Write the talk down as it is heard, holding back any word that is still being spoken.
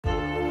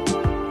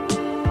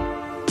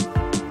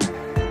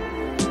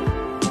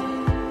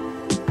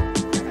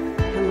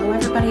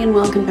everybody, and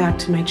welcome back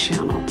to my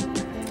channel.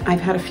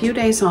 I've had a few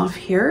days off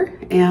here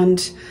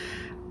and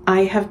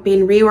I have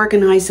been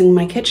reorganizing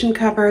my kitchen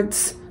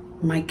cupboards,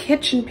 my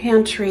kitchen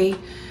pantry,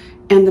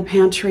 and the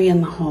pantry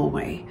in the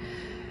hallway.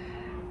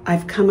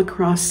 I've come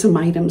across some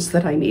items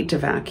that I need to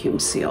vacuum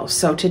seal.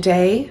 So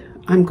today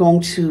I'm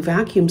going to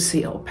vacuum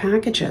seal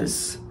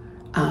packages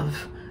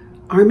of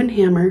Arm &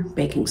 Hammer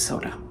baking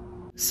soda.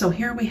 So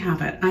here we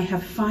have it. I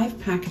have 5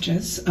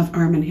 packages of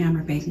Arm &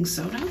 Hammer baking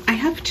soda. I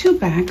have 2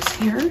 bags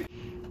here.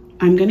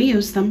 I'm going to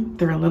use them.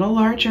 They're a little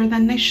larger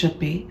than they should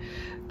be,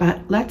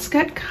 but let's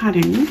get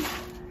cutting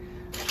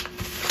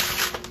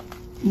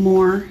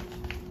more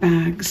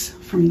bags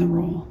from the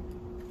roll.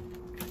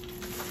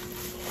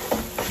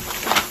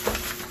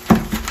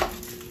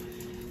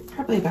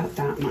 Probably about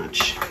that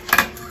much.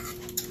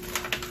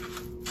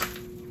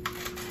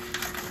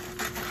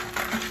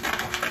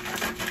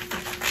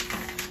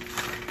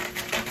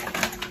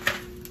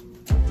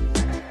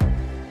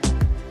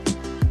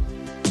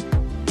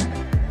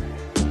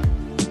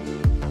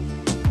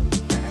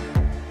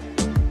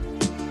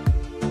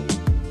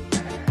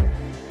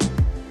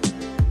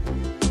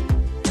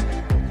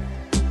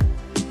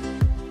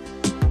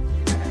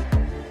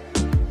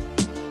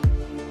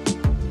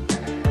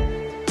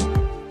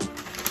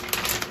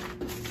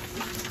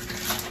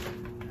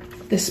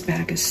 This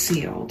bag is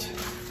sealed,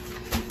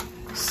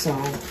 so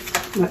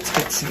let's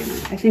get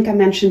sealing. I think I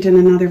mentioned in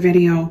another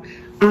video,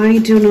 I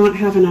do not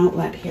have an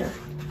outlet here.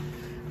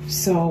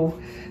 So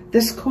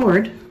this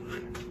cord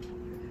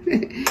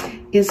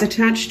is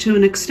attached to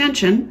an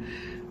extension,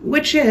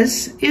 which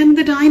is in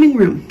the dining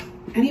room.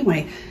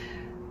 Anyway,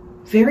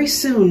 very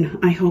soon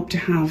I hope to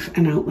have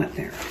an outlet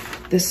there.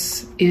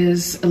 This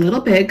is a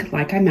little big,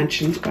 like I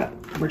mentioned, but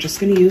we're just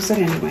going to use it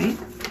anyway.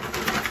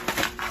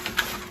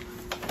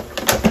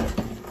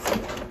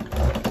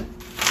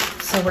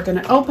 So we're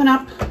going to open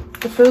up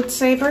the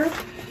FoodSaver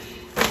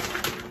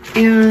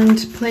and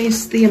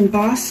place the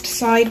embossed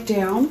side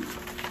down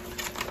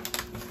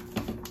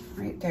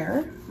right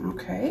there.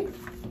 Okay.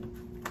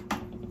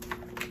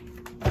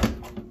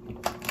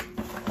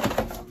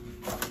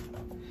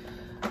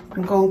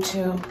 I'm going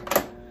to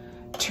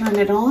turn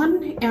it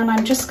on and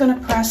I'm just going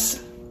to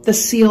press the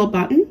seal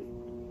button.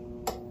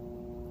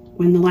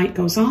 When the light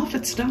goes off,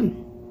 it's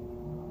done.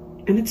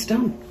 And it's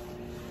done.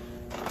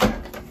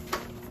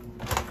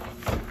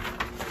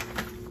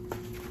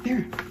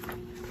 There.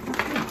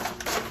 Okay.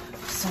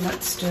 So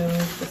let's do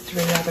the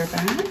 3 other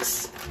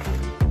bags.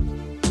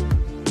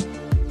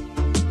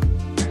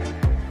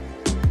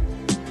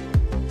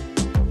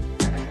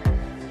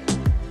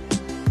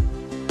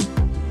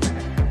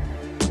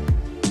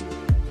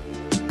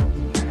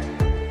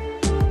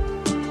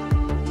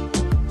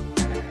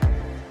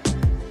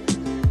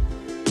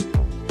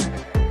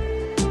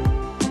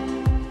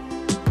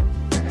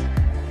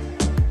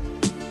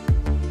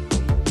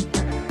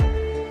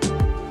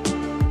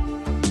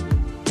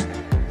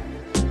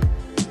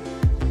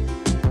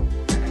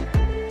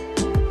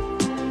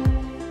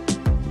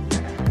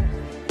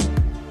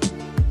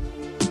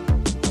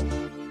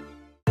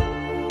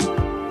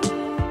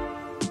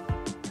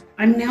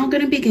 I'm now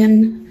going to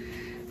begin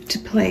to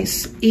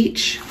place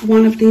each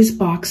one of these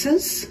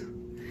boxes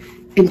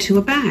into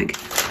a bag.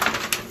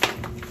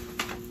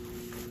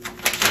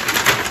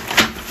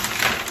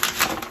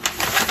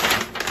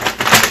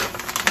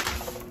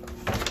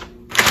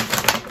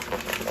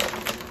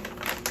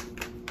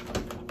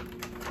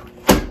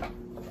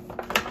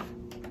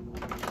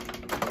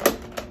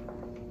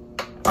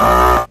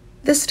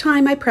 This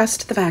time I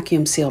pressed the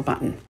vacuum seal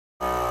button.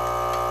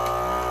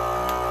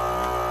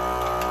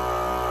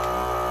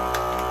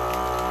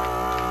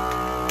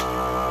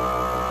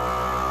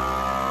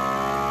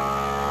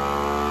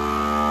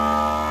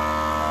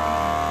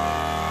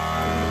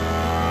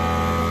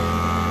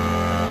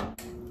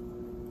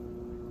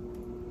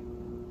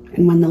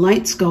 And when the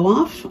lights go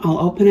off, I'll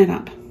open it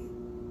up.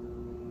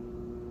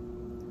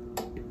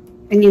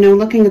 And you know,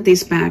 looking at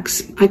these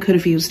bags, I could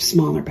have used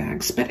smaller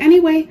bags. But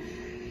anyway,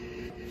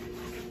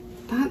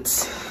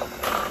 that's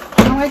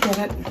how I did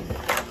it.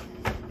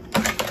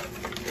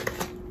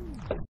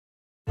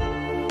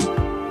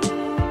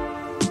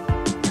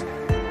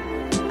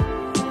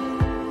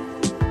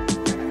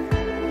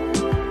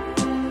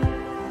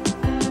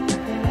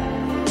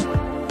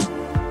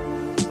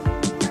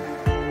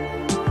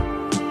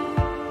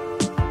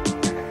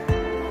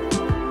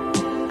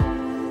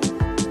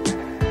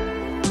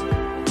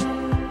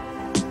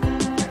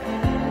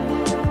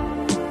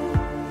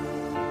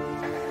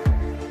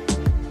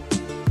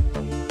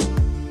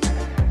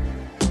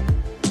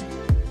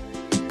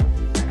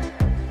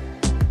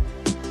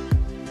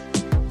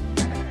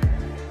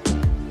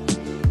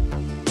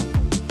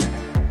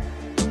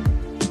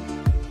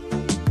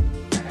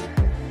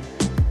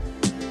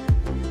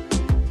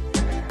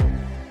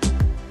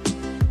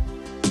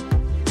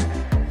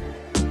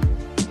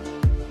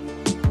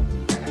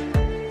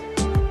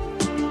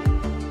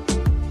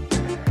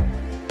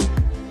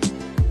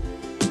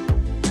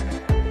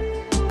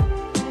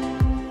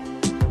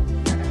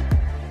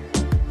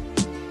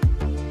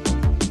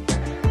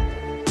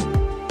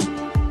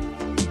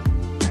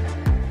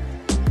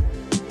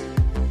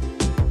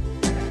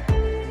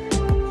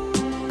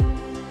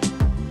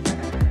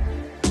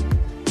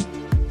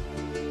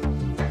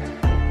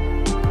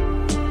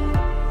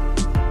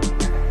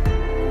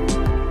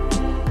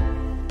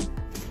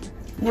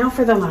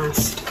 for the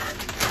last.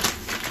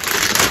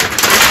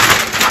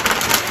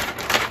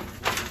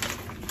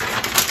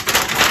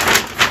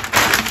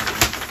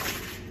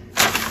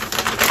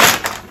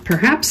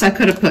 Perhaps I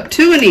could have put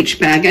 2 in each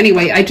bag.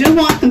 Anyway, I do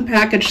want them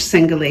packaged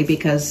singly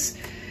because,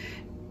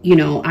 you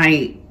know,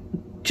 I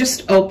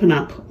just open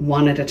up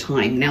one at a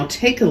time. Now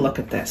take a look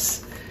at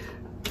this.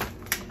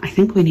 I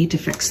think we need to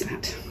fix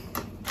that.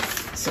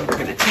 So we're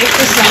gonna take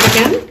this out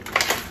again.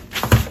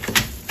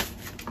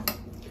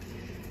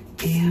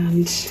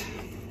 And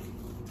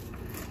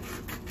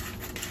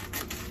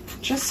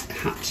just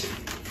cut.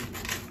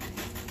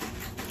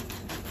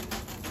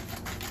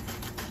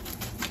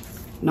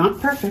 Not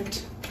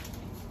perfect,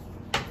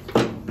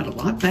 but a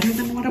lot better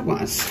than what it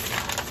was.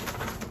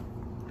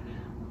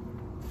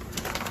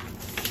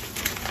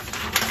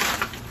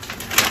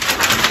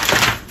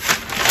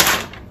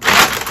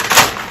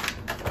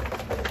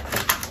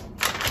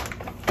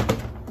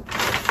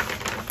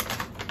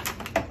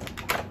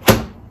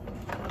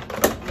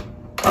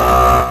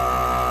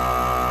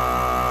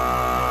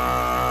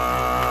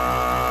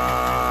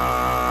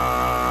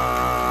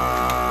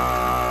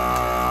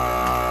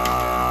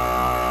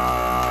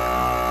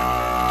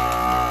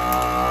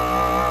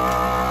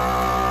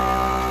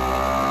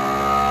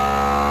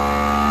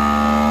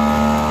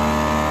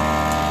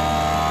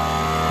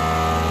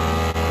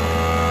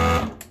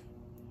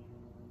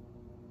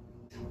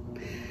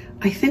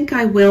 I think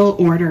I will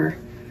order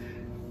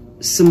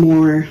some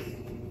more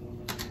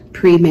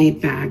pre-made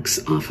bags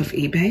off of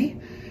eBay.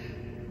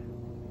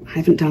 I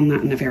haven't done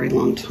that in a very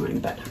long time,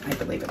 but I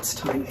believe it's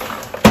time.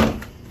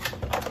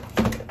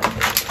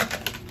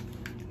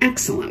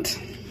 Excellent.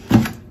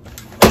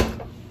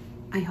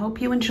 I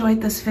hope you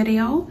enjoyed this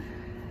video.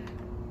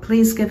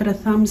 Please give it a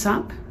thumbs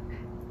up,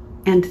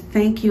 and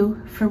thank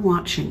you for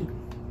watching.